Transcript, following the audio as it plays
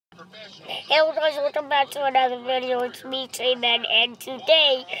Hey guys, welcome back to another video. It's me, Sighn, and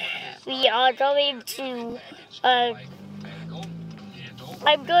today we are going to, I'm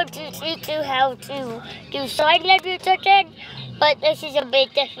going to teach you how to do sign language again, but this is a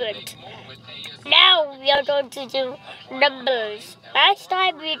bit different. Now we are going to do numbers. Last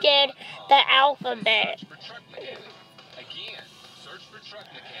time we did the alphabet.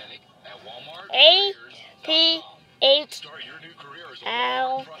 A, P, H,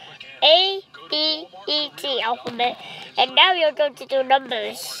 L, A, B, E, T alphabet. And now we are going to do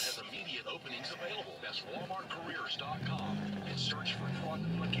numbers.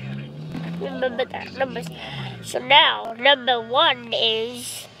 Remember that, numbers. So now, number one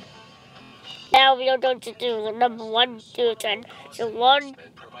is... Now we are going to do the number 1 to 10. So 1,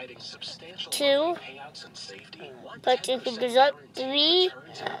 2, put 2 fingers up, 3,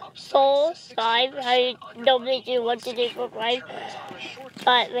 4, 5. How you normally do 1, 2, 3, 4, 5.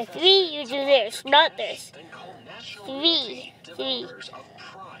 But with 3, you do this, not this. 3.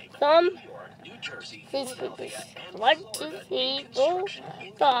 Thumb. These fingers. 1, 2, 3, 4,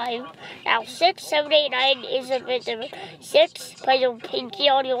 5. Now 6, 7, 8, 9 is a bit different. 6, put your pinky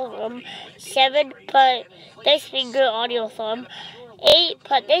on your thumb. 7, put this finger on your thumb. 8,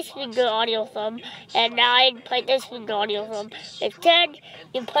 put this finger on your thumb. And 9, put this finger on your thumb. With 10,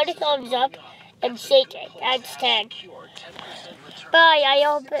 you put a thumbs up and shake it. That's 10. Bye. I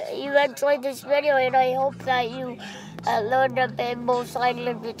hope you enjoyed this video, and I hope that you learned a bit more sign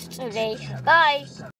language today. Bye.